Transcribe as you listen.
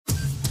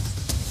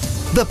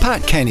The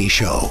Pat Kenny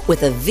Show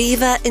with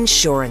Aviva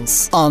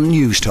Insurance on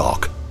News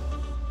Talk.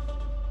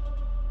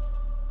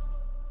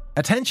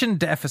 Attention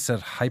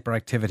deficit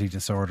hyperactivity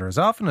disorder is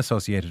often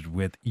associated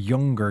with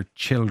younger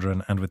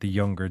children and with the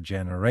younger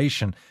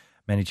generation.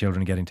 Many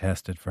children getting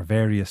tested for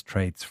various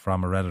traits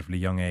from a relatively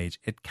young age.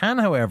 It can,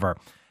 however,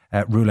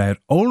 rule out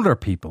older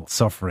people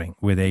suffering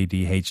with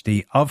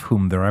ADHD, of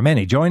whom there are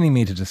many. Joining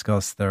me to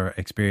discuss their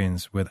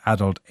experience with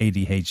adult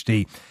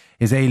ADHD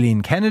is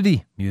Ailin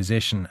Kennedy,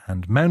 musician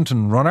and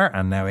mountain runner,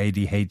 and now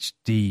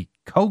ADHD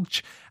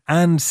coach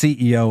and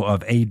CEO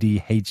of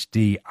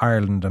ADHD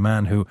Ireland, a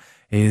man who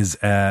is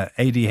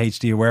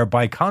ADHD aware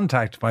by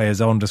contact, by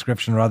his own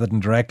description rather than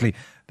directly,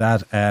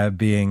 that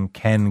being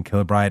Ken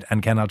Kilbride.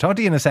 And Ken, I'll talk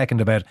to you in a second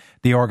about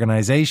the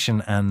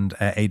organisation and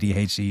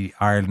ADHD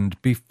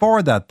Ireland.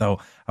 Before that, though,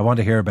 I want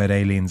to hear about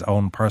Ailin's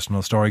own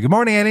personal story. Good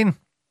morning, Ailin.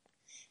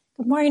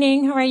 Good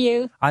morning. How are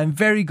you? I'm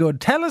very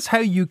good. Tell us how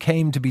you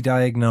came to be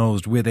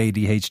diagnosed with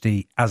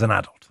ADHD as an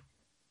adult.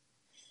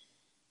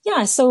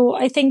 Yeah, so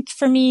I think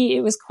for me,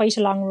 it was quite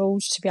a long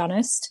road, to be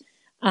honest.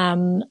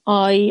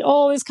 I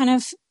always kind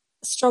of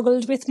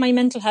struggled with my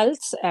mental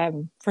health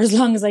for as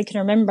long as I can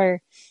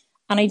remember.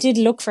 And I did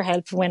look for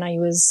help when I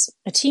was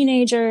a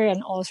teenager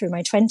and all through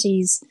my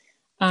 20s.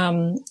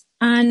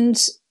 And,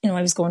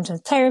 I was going to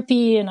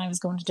therapy and I was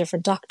going to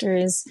different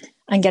doctors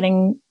and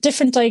getting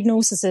different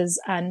diagnoses,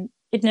 and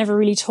it never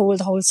really told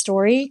the whole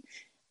story.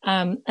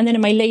 And then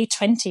in my late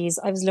 20s,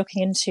 I was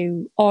looking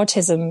into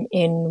autism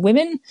in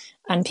women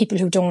and people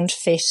who don't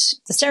fit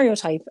the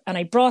stereotype. And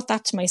I brought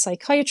that to my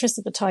psychiatrist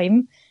at the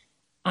time.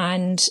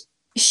 And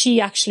she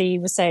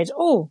actually said,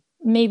 oh,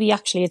 maybe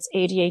actually it's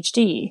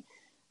ADHD.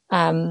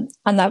 And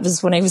that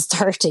was when I was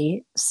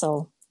 30.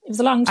 So it was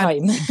a long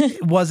time.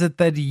 Was it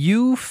that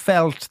you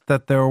felt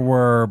that there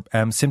were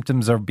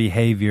symptoms or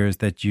behaviours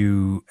that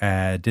you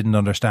didn't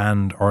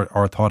understand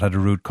or thought had a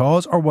root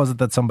cause? Or was it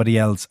that somebody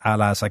else, a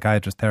la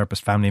psychiatrist,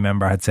 therapist, family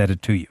member, had said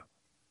it to you?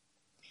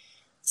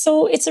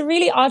 So it's a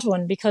really odd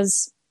one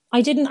because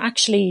I didn't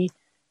actually,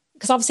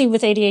 because obviously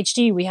with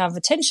ADHD, we have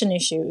attention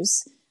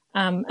issues.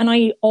 And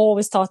I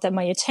always thought that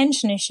my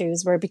attention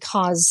issues were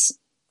because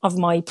of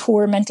my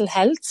poor mental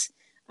health.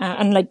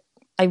 And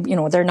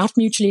they're not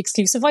mutually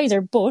exclusive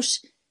either, but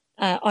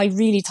I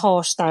really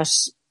thought that,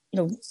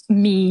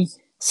 me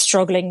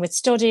struggling with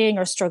studying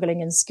or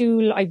struggling in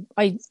school,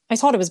 I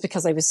thought it was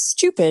because I was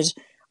stupid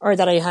or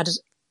that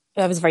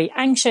I was very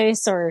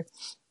anxious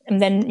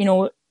and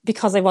then,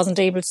 because I wasn't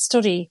able to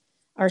study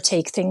or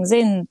take things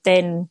in,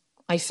 then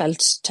I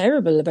felt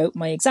terrible about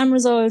my exam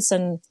results.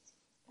 And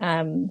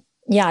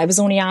it was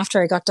only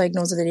after I got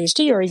diagnosed with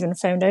ADHD or even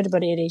found out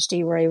about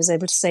ADHD where I was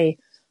able to say,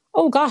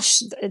 oh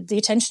gosh, the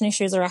attention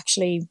issues are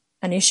actually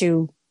an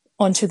issue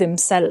unto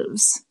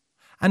themselves.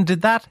 And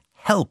did that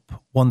help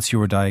once you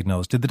were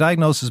diagnosed? Did the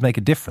diagnosis make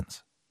a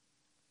difference?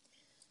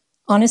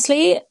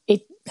 Honestly,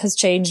 it has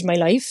changed my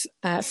life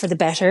for the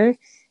better.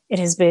 It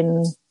has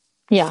been,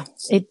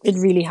 it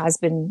really has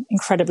been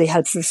incredibly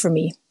helpful for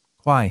me.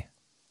 Why?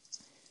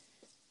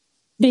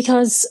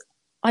 Because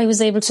I was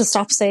able to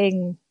stop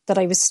saying that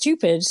I was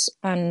stupid,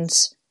 and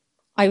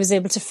I was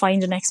able to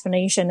find an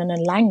explanation and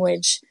a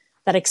language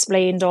that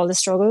explained all the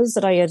struggles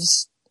that I had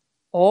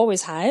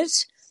always had.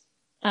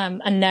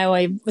 And now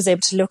I was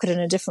able to look at it in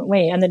a different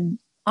way. And then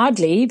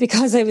oddly,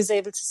 because I was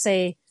able to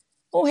say,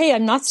 oh, hey,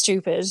 I'm not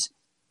stupid,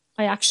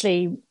 I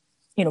actually,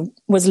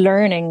 was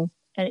learning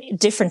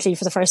differently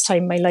for the first time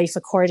in my life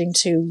according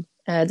to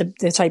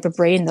the type of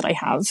brain that I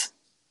have.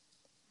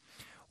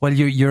 Well,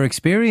 your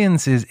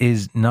experience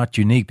is not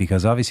unique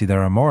because obviously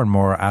there are more and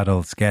more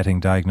adults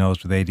getting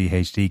diagnosed with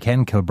ADHD.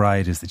 Ken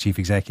Kilbride is the Chief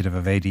Executive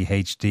of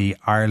ADHD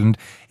Ireland.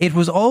 It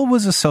was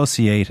always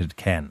associated,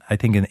 Ken, I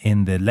think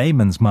in the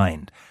layman's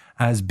mind,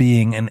 as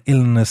being an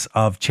illness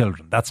of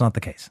children. That's not the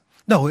case.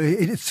 No,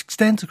 it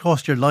extends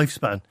across your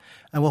lifespan.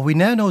 And what we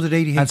now know that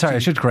ADHD... I'm sorry, I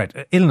should correct.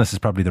 Illness is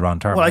probably the wrong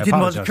term. Well, I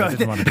didn't want to be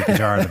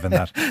pejorative in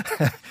that.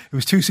 It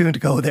was too soon to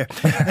go there.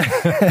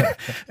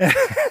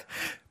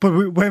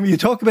 But when you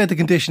talk about the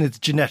condition, it's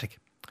genetic.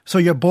 So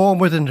you're born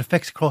with it and it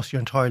affects across your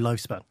entire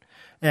lifespan.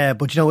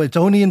 But, it's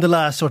only in the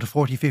last sort of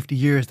 40, 50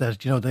 years that,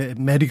 the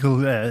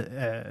medical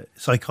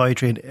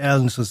psychiatry and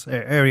illnesses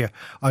area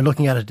are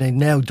looking at it. They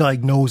now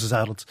diagnose as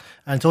adults.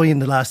 And it's only in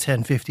the last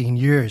 10, 15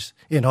 years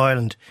in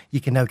Ireland you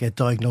can now get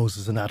diagnosed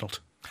as an adult.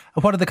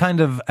 What are the kind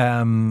of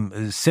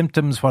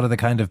symptoms, what are the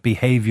kind of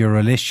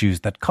behavioural issues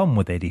that come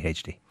with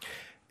ADHD?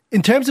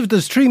 In terms of,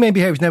 there's three main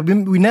behaviours. Now,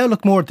 we now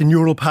look more at the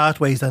neural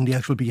pathways than the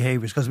actual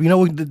behaviours because we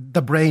know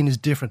the brain is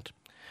different.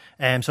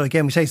 So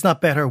again, we say it's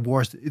not better or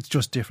worse, it's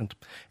just different.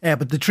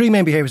 But the three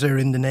main behaviours are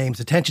in the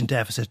names: attention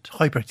deficit,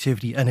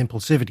 hyperactivity and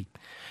impulsivity.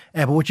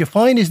 But what you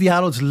find is the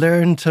adults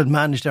learn to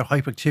manage their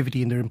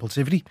hyperactivity and their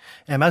impulsivity.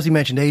 As you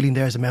mentioned, Ailin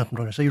there is a mountain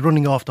runner, so you're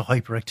running off the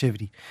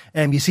hyperactivity.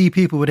 You see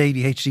people with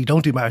ADHD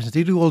don't do marathons,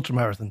 they do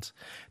ultramarathons.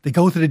 They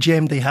go to the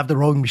gym, they have the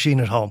rowing machine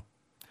at home.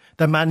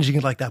 They're managing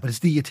it like that, but it's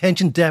the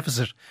attention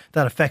deficit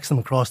that affects them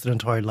across their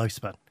entire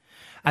lifespan.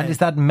 And is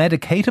that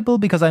medicatable?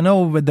 Because I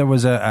know there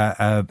was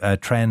a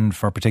trend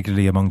for,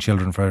 particularly among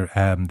children, for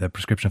the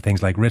prescription of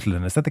things like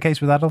Ritalin. Is that the case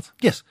with adults?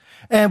 Yes.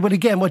 But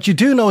again, what you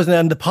do know is,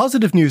 and the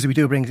positive news that we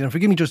do bring in, and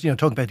forgive me just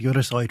talking about the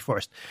other side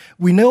first,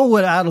 we know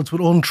that adults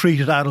with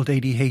untreated adult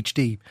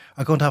ADHD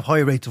are going to have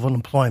higher rates of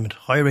unemployment,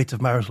 higher rates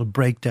of marital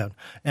breakdown,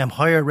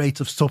 higher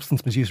rates of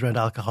substance misuse around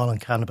alcohol and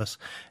cannabis,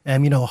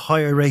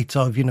 higher rates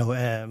of,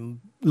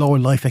 lower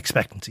life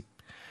expectancy.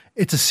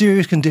 It's a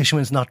serious condition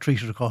when it's not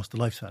treated across the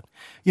lifespan.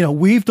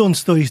 We've done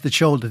studies that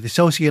show that the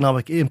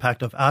socioeconomic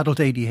impact of adult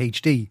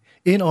ADHD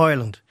in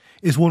Ireland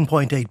is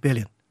 1.8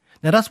 billion.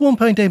 Now, that's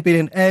 1.8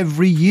 billion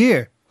every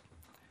year.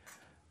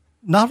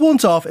 Not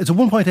once off, it's a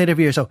 1.8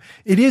 every year. So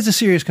it is a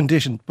serious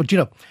condition. But,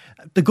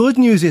 the good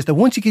news is that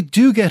once you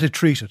do get it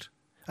treated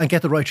and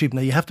get the right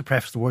treatment, now you have to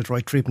preface the words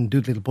right treatment and do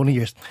the little bunny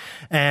ears.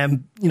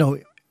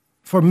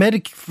 For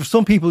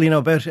some people,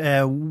 about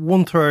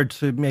 1/3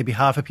 to maybe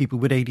half of people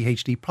with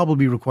ADHD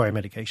probably require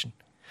medication.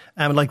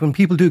 Like when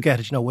people do get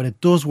it, when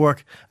it does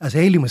work, as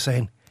Ailin was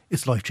saying,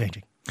 it's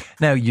life-changing.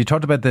 Now, you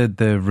talked about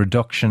the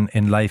reduction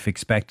in life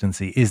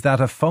expectancy. Is that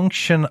a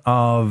function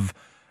of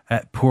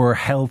poor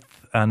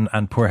health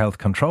and poor health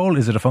control?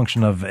 Is it a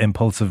function of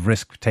impulsive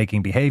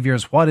risk-taking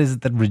behaviours? What is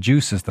it that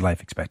reduces the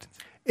life expectancy?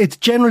 It's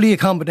generally a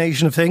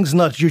combination of things,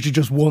 not usually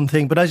just one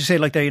thing. But as you say,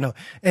 like that,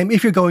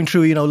 if you're going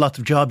through, lots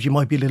of jobs, you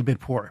might be a little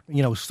bit poor.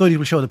 Studies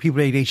will show that people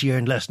with ADHD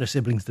earn less than their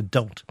siblings that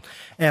don't.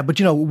 But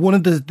one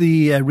of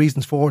the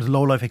reasons for the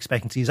low life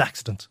expectancy is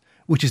accidents,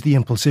 which is the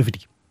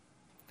impulsivity.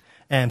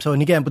 A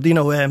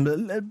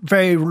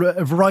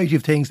variety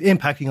of things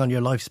impacting on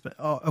your life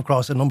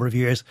across a number of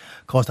years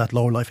cause that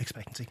lower life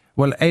expectancy.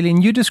 Well,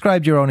 Ailin, you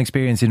described your own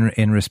experience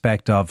in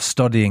respect of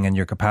studying and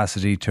your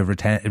capacity to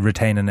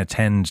retain and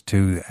attend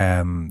to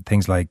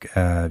things like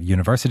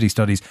university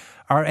studies.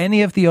 Are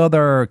any of the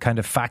other kind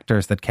of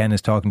factors that Ken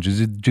is talking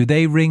to, do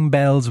they ring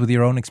bells with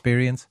your own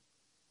experience?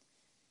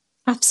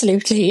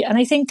 Absolutely. And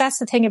I think that's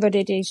the thing about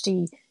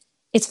ADHD.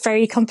 It's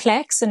very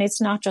complex, and it's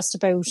not just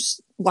about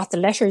what the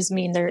letters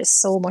mean. There is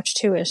so much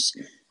to it.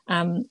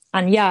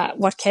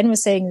 What Ken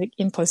was saying, the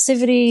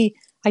impulsivity,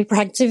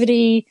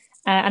 hyperactivity.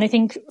 And I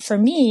think for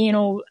me,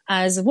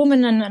 as a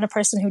woman and a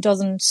person who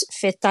doesn't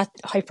fit that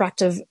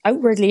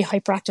outwardly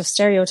hyperactive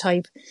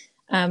stereotype,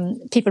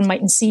 people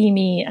mightn't see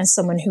me as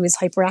someone who is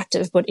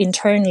hyperactive, but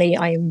internally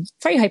I'm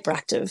very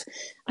hyperactive.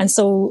 And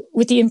so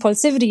with the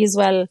impulsivity as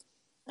well,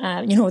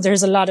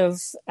 there's a lot of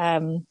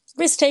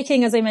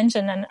risk-taking, as I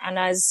mentioned, and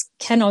as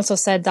Ken also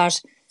said,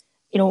 that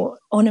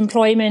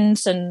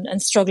unemployment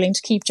and struggling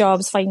to keep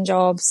jobs, find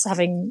jobs,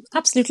 having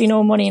absolutely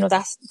no money,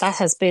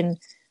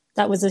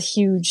 that was a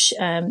huge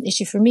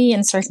issue for me,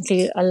 and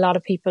certainly a lot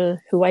of people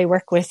who I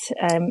work with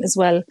as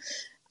well,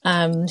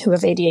 who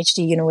have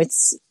ADHD.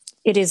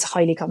 It is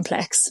highly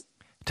complex.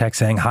 Text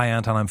saying, "Hi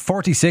Anton, I'm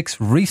 46,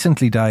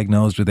 recently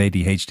diagnosed with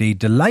ADHD.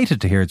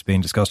 Delighted to hear it's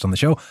being discussed on the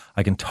show.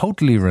 I can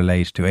totally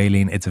relate to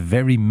Ailin. It's a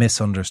very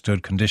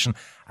misunderstood condition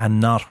and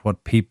not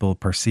what people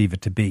perceive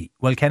it to be."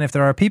 Well, Ken, if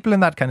there are people in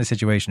that kind of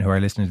situation who are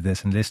listening to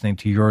this and listening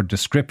to your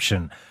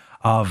description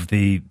of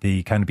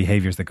the kind of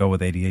behaviours that go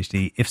with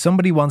ADHD, if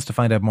somebody wants to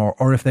find out more,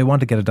 or if they want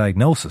to get a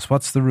diagnosis,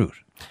 what's the route?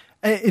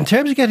 In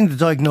terms of getting the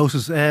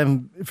diagnosis,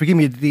 forgive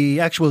me, the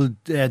actual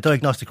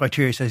diagnostic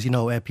criteria says,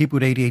 people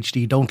with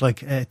ADHD don't like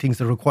things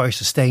that require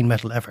sustained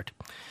mental effort.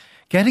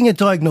 Getting a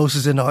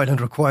diagnosis in Ireland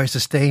requires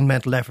sustained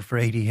mental effort for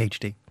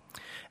ADHD.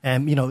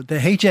 The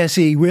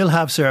HSE will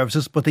have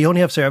services, but they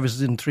only have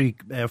services in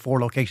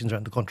 3-4 locations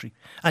around the country,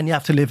 and you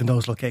have to live in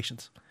those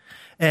locations.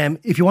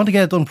 If you want to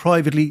get it done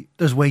privately,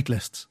 there's wait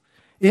lists.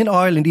 In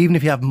Ireland, even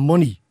if you have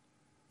money,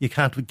 you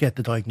can't get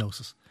the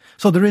diagnosis.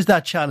 So there is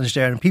that challenge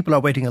there, and people are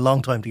waiting a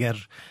long time to get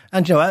it.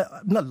 And,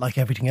 not like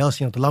everything else,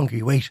 the longer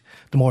you wait,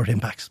 the more it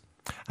impacts.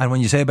 And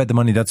when you say about the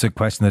money, that's a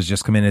question that's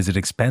just come in. Is it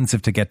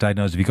expensive to get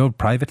diagnosed? If you go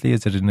privately,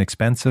 is it an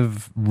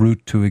expensive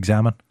route to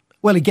examine?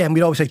 Well, again,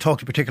 we'd always say talk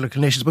to particular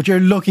clinicians, but you're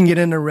looking at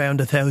in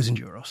around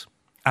 €1,000.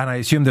 And I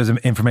assume there's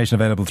information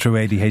available through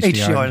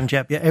ADHD Ireland.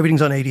 Yeah,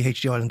 everything's on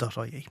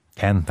adhdireland.ie.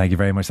 Ken, thank you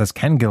very much. That's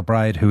Ken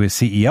Kilbride, who is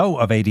CEO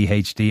of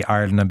ADHD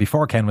Ireland. And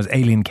before Ken was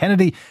Ailin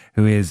Kennedy,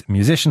 who is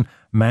musician,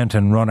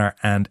 mountain runner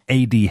and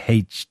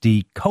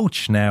ADHD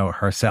coach now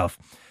herself.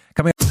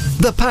 Coming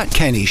The Pat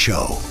Kenny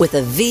Show. With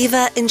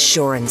Aviva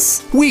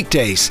Insurance.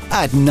 Weekdays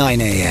at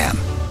 9 a.m.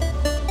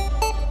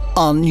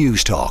 on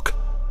News Talk.